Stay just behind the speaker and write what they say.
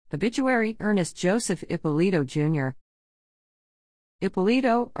Obituary: Ernest Joseph Ippolito Jr.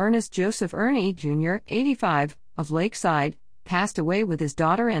 Ippolito Ernest Joseph Ernie Jr., 85, of Lakeside, passed away with his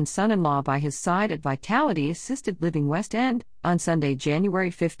daughter and son-in-law by his side at Vitality Assisted Living West End on Sunday, January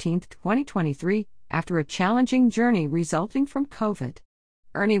 15, 2023, after a challenging journey resulting from COVID.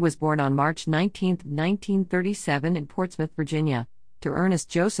 Ernie was born on March 19, 1937 in Portsmouth, Virginia, to Ernest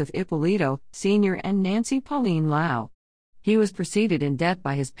Joseph Ippolito, Sr. and Nancy Pauline Lau. He was preceded in death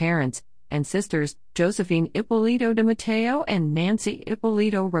by his parents and sisters, Josephine Ippolito de Matteo and Nancy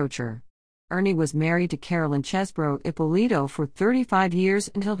Ippolito Rocher. Ernie was married to Carolyn Chesbro Ippolito for 35 years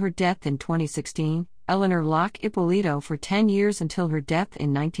until her death in 2016, Eleanor Locke Ippolito for 10 years until her death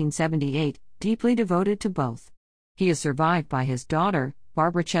in 1978, deeply devoted to both. He is survived by his daughter,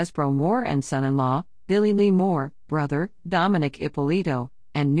 Barbara Chesbro Moore, and son-in-law, Billy Lee Moore, brother, Dominic Ippolito,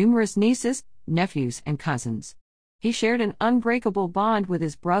 and numerous nieces, nephews, and cousins. He shared an unbreakable bond with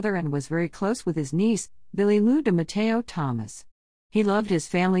his brother and was very close with his niece, Billy Lou de Matteo Thomas. He loved his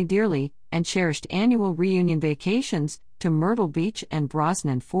family dearly and cherished annual reunion vacations to Myrtle Beach and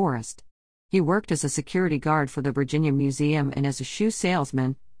Brosnan Forest. He worked as a security guard for the Virginia Museum and as a shoe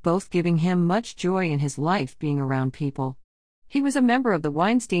salesman, both giving him much joy in his life being around people. He was a member of the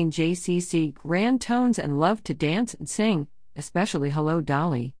Weinstein JCC Grand Tones and loved to dance and sing, especially Hello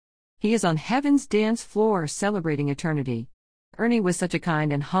Dolly. He is on heaven's dance floor celebrating eternity. Ernie was such a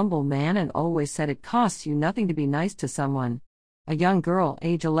kind and humble man and always said it costs you nothing to be nice to someone. A young girl,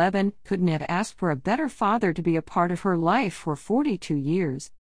 age 11, couldn't have asked for a better father to be a part of her life for 42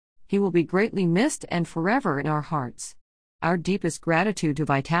 years. He will be greatly missed and forever in our hearts. Our deepest gratitude to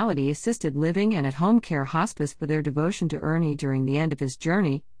Vitality Assisted Living and At Home Care Hospice for their devotion to Ernie during the end of his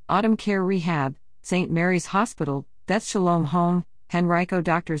journey, Autumn Care Rehab, St. Mary's Hospital, Beth Shalom Home, Henrico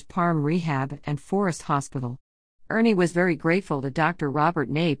Doctors Parham Rehab, and Forest Hospital. Ernie was very grateful to Dr. Robert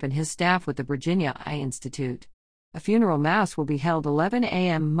Nape and his staff with the Virginia Eye Institute. A funeral mass will be held 11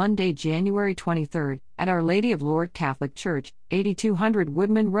 a.m. Monday, January 23, at Our Lady of Lourdes Catholic Church, 8200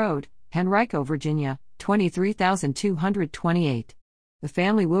 Woodman Road, Henrico, Virginia, 23228. The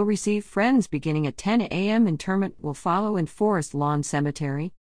family will receive friends beginning at 10 a.m. Interment will follow in Forest Lawn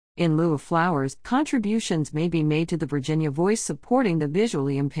Cemetery. In lieu of flowers, contributions may be made to the Virginia Voice supporting the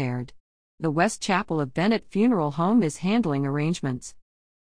visually impaired. The West Chapel of Bennett Funeral Home is handling arrangements.